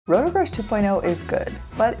Rotobrush 2.0 is good,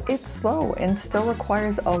 but it's slow and still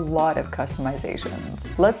requires a lot of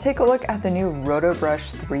customizations. Let's take a look at the new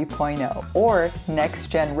Rotobrush 3.0, or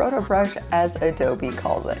next-gen Rotobrush as Adobe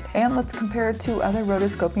calls it, and let's compare it to other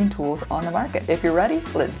rotoscoping tools on the market. If you're ready,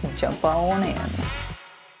 let's jump on in.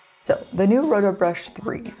 So, the new Rotobrush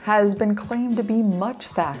 3 has been claimed to be much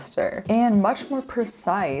faster and much more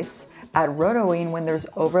precise at rotoing when there's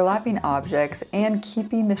overlapping objects and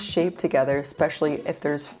keeping the shape together, especially if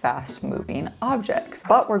there's fast-moving objects.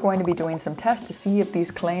 But we're going to be doing some tests to see if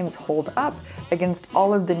these claims hold up against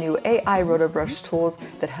all of the new AI Rotobrush tools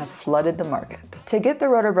that have flooded the market. To get the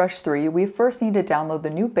Rotobrush 3, we first need to download the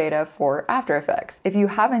new beta for After Effects. If you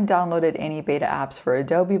haven't downloaded any beta apps for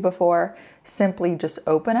Adobe before, simply just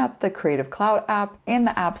open up the Creative Cloud app. In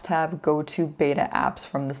the Apps tab, go to Beta Apps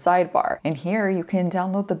from the sidebar. And here you can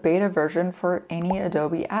download the beta version for any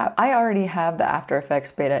Adobe app. I already have the After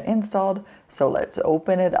Effects beta installed, so let's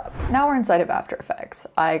open it up. Now we're inside of After Effects.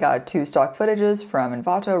 I got 2 stock footages from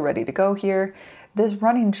Envato ready to go here. This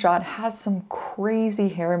running shot has some crazy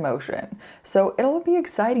hair motion, so it'll be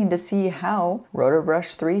exciting to see how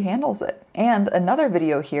Rotobrush 3 handles it. And another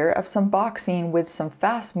video here of some boxing with some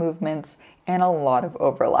fast movements and a lot of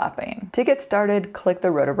overlapping. To get started, click the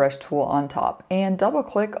Rotobrush tool on top and double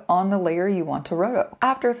click on the layer you want to roto.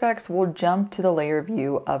 After Effects will jump to the layer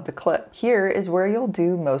view of the clip. Here is where you'll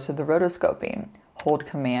do most of the rotoscoping. Hold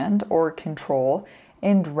Command or Control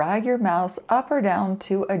and drag your mouse up or down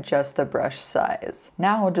to adjust the brush size.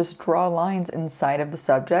 Now just draw lines inside of the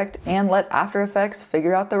subject and let After Effects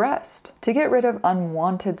figure out the rest. To get rid of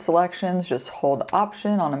unwanted selections, just hold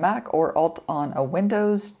Option on a Mac or Alt on a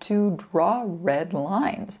Windows to draw red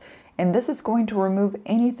lines. And this is going to remove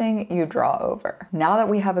anything you draw over. Now that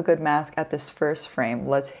we have a good mask at this first frame,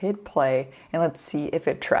 let's hit play and let's see if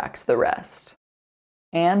it tracks the rest.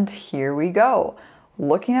 And here we go.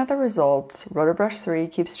 Looking at the results, Rotobrush 3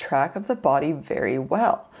 keeps track of the body very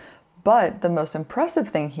well. But the most impressive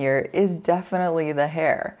thing here is definitely the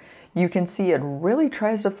hair. You can see it really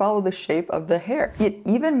tries to follow the shape of the hair. It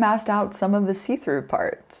even masked out some of the see-through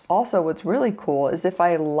parts. Also, what's really cool is if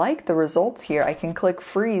I like the results here, I can click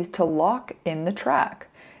freeze to lock in the track.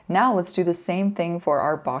 Now let's do the same thing for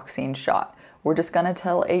our boxing shot. We're just gonna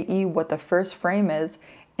tell AE what the first frame is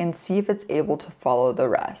and see if it's able to follow the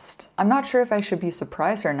rest. I'm not sure if I should be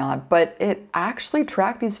surprised or not, but it actually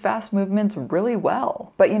tracked these fast movements really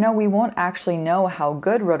well. But you know, we won't actually know how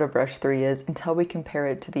good Rotobrush 3 is until we compare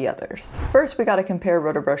it to the others. First, we gotta compare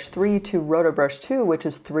Rotobrush 3 to Rotobrush 2, which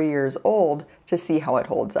is 3 years old, to see how it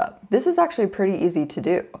holds up. This is actually pretty easy to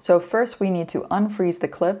do. So first we need to unfreeze the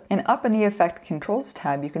clip, and up in the Effect Controls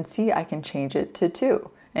tab, you can see I can change it to 2,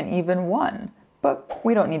 and even 1. But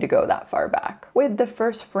we don't need to go that far back. With the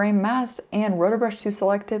first frame masked and Rotobrush 2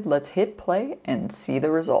 selected, let's hit play and see the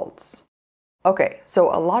results. Okay, so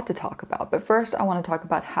a lot to talk about, but first I want to talk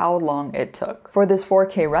about how long it took. For this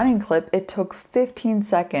 4K running clip, it took 15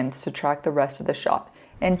 seconds to track the rest of the shot,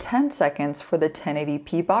 and 10 seconds for the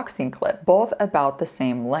 1080p boxing clip, both about the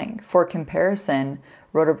same length. For comparison,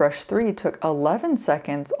 Rotobrush 3 took 11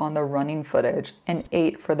 seconds on the running footage and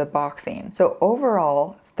 8 for the boxing. So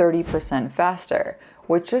overall, 30% faster,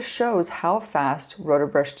 which just shows how fast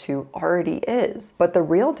Rotobrush 2 already is. But the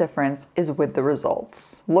real difference is with the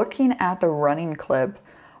results. Looking at the running clip,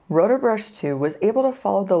 Rotobrush 2 was able to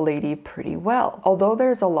follow the lady pretty well, although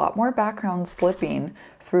there's a lot more background slipping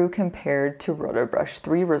through compared to Rotobrush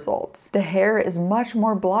 3 results. The hair is much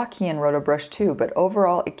more blocky in Rotobrush 2, but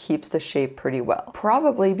overall it keeps the shape pretty well.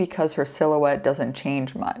 Probably because her silhouette doesn't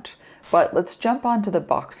change much. But let's jump onto the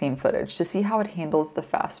boxing footage to see how it handles the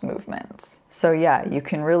fast movements. So yeah, you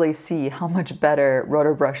can really see how much better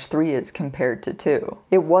Rotobrush 3 is compared to 2.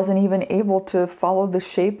 It wasn't even able to follow the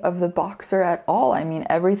shape of the boxer at all. I mean,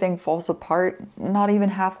 everything falls apart not even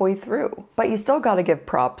halfway through. But you still gotta give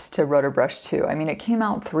props to Rotobrush 2. I mean, it came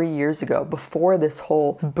out 3 years ago, before this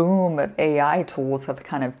whole boom of AI tools have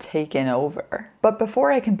kind of taken over. But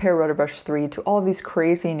before I compare Rotobrush 3 to all of these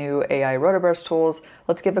crazy new AI Rotobrush tools,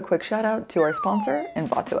 let's give a quick shout out to our sponsor,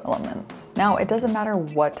 Envato Elements. Now, it doesn't matter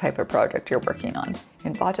what type of project you're working on.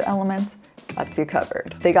 Envato Elements got you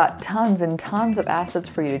covered. They got tons and tons of assets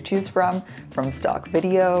for you to choose from stock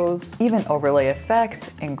videos, even overlay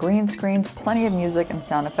effects and green screens, plenty of music and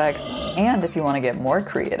sound effects, and if you want to get more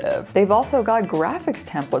creative, they've also got graphics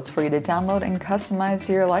templates for you to download and customize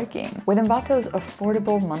to your liking. With Envato's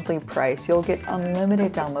affordable monthly price, you'll get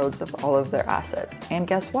unlimited downloads of all of their assets. And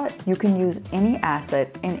guess what? You can use any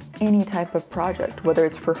asset in any type of project, whether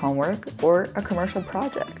it's for homework or a commercial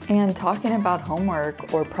project. And talking about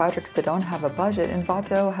homework or projects that don't have a budget,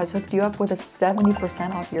 Envato has hooked you up with a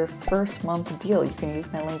 70% off your first month deal. You can use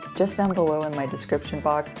my link just down below in my description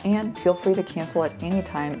box, and feel free to cancel at any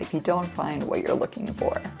time if you don't find what you're looking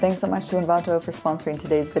for. Thanks so much to Envato for sponsoring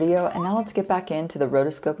today's video, and now let's get back into the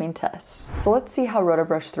rotoscoping tests. So let's see how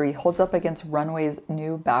Rotobrush 3 holds up against Runway's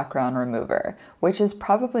new background remover, which is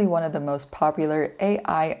probably one of the most popular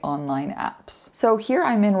AI online apps. So here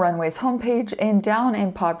I'm in Runway's homepage, and down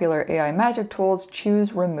in popular AI magic tools,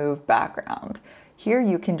 choose remove background. Here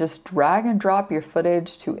you can just drag and drop your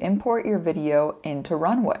footage to import your video into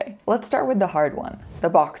Runway. Let's start with the hard one, the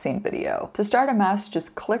boxing video. To start a mask,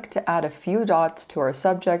 just click to add a few dots to our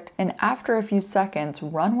subject, and after a few seconds,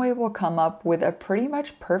 Runway will come up with a pretty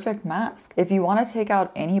much perfect mask. If you want to take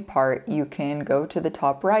out any part, you can go to the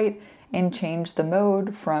top right and change the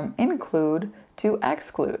mode from include to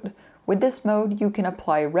exclude. With this mode, you can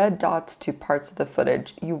apply red dots to parts of the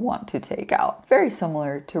footage you want to take out. Very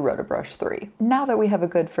similar to Rotobrush 3. Now that we have a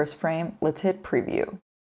good first frame, let's hit preview.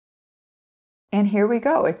 And here we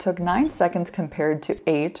go. It took 9 seconds compared to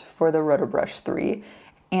 8 for the Rotobrush 3.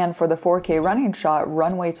 And for the 4K running shot,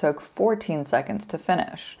 Runway took 14 seconds to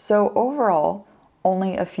finish. So overall,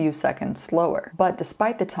 only a few seconds slower. But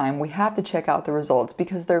despite the time, we have to check out the results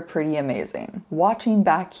because they're pretty amazing. Watching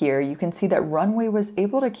back here, you can see that Runway was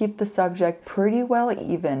able to keep the subject pretty well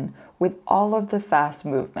even with all of the fast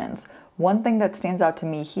movements. One thing that stands out to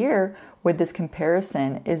me here with this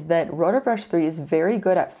comparison is that Rotobrush 3 is very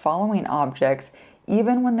good at following objects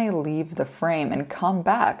even when they leave the frame and come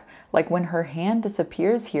back, like when her hand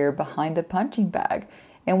disappears here behind the punching bag.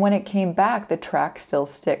 And when it came back, the track still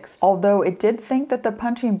sticks. Although it did think that the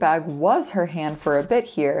punching bag was her hand for a bit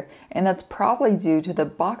here, and that's probably due to the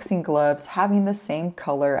boxing gloves having the same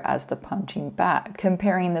color as the punching bag.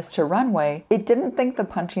 Comparing this to Runway, it didn't think the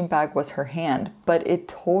punching bag was her hand, but it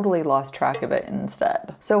totally lost track of it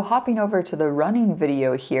instead. So hopping over to the running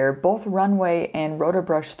video here, both Runway and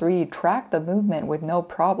Rotobrush 3 track the movement with no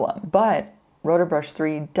problem, but Rotobrush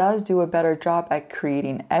 3 does do a better job at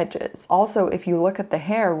creating edges. Also, if you look at the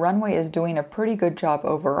hair, Runway is doing a pretty good job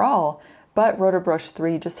overall, but Rotobrush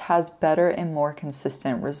 3 just has better and more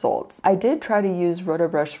consistent results. I did try to use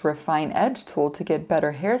Rotobrush Refine Edge tool to get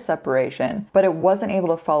better hair separation, but it wasn't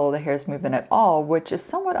able to follow the hair's movement at all, which is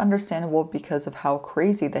somewhat understandable because of how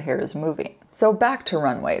crazy the hair is moving. So back to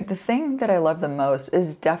Runway. The thing that I love the most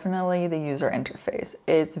is definitely the user interface.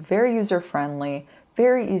 It's very user-friendly,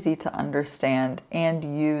 very easy to understand,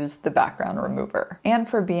 and use the background remover. And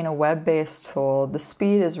for being a web-based tool, the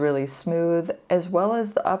speed is really smooth, as well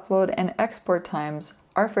as the upload and export times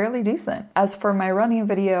are fairly decent. As for my running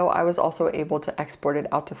video, I was also able to export it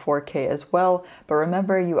out to 4K as well, but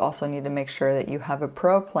remember, you also need to make sure that you have a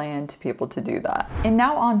pro plan to be able to do that. And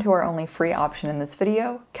now on to our only free option in this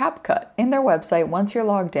video, CapCut. In their website, once you're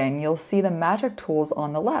logged in, you'll see the magic tools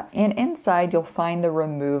on the left, and inside you'll find the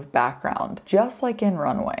remove background, just like in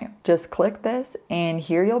Runway. Just click this, and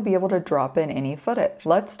here you'll be able to drop in any footage.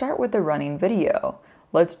 Let's start with the running video.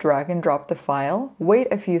 Let's drag and drop the file,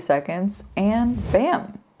 wait a few seconds, and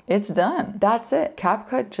bam! It's done. That's it.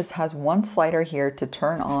 CapCut just has one slider here to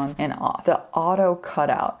turn on and off, the auto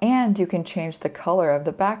cutout, and you can change the color of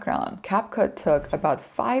the background. CapCut took about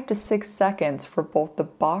 5 to 6 seconds for both the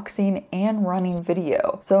boxing and running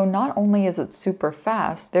video. So not only is it super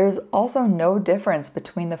fast, there's also no difference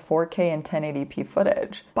between the 4K and 1080p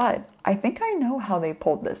footage. But I think I know how they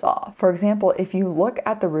pulled this off. For example, if you look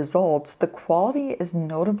at the results, the quality is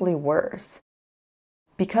notably worse.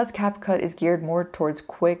 Because CapCut is geared more towards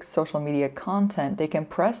quick social media content, they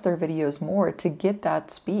compress their videos more to get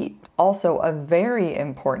that speed. Also, a very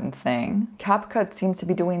important thing, CapCut seems to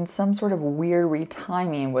be doing some sort of weird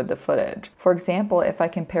retiming with the footage. For example, if I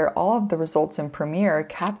compare all of the results in Premiere,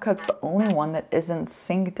 CapCut's the only one that isn't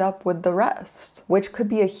synced up with the rest, which could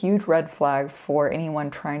be a huge red flag for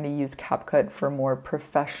anyone trying to use CapCut for more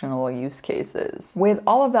professional use cases. With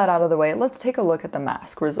all of that out of the way, let's take a look at the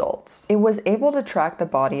mask results. It was able to track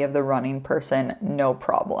the body of the running person, no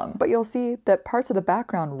problem. But you'll see that parts of the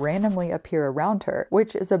background randomly appear around her,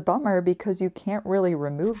 which is a bummer because you can't really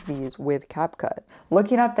remove these with CapCut.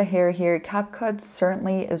 Looking at the hair here, CapCut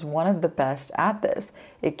certainly is one of the best at this.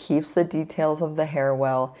 It keeps the details of the hair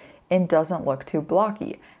well and doesn't look too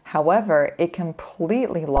blocky. However, it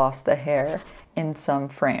completely lost the hair in some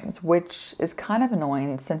frames, which is kind of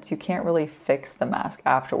annoying since you can't really fix the mask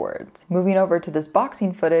afterwards. Moving over to this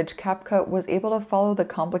boxing footage, CapCut was able to follow the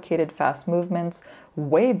complicated fast movements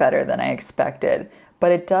way better than I expected,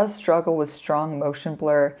 but it does struggle with strong motion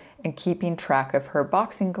blur and keeping track of her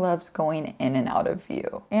boxing gloves going in and out of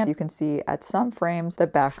view. And you can see at some frames the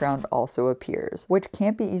background also appears, which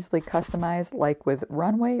can't be easily customized like with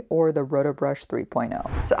Runway or the Rotobrush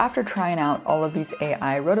 3.0. So after trying out all of these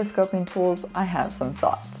AI rotoscoping tools, I have some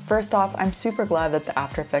thoughts. First off, I'm super glad that the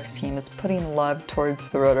After Effects team is putting love towards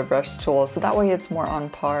the Rotobrush tool, so that way it's more on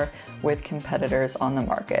par with competitors on the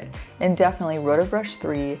market. And definitely Rotobrush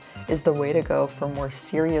 3 is the way to go for more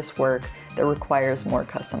serious work that requires more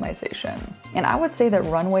customization. And I would say that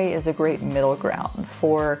Runway is a great middle ground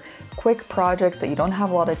for quick projects that you don't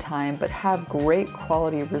have a lot of time but have great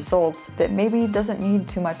quality results that maybe doesn't need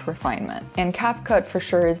too much refinement. And CapCut for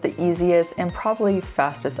sure is the easiest and probably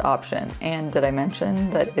fastest option. And did I mention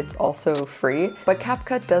that it's also free? But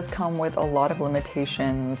CapCut does come with a lot of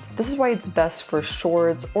limitations. This is why it's best for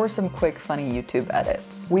shorts or some quick funny YouTube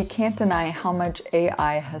edits. We can't deny how much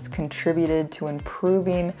AI has contributed to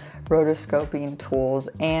improving rotoscoping tools,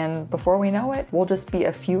 and before we know it, we'll just be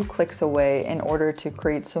a few clicks away in order to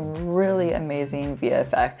create some really amazing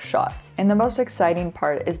VFX shots. And the most exciting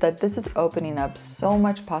part is that this is opening up so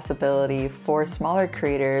much possibility for smaller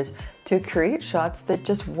creators to create shots that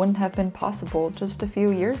just wouldn't have been possible just a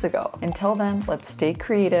few years ago. Until then, let's stay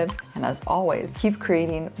creative, and as always, keep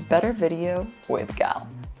creating better video with Gal.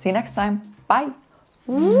 See you next time. Bye.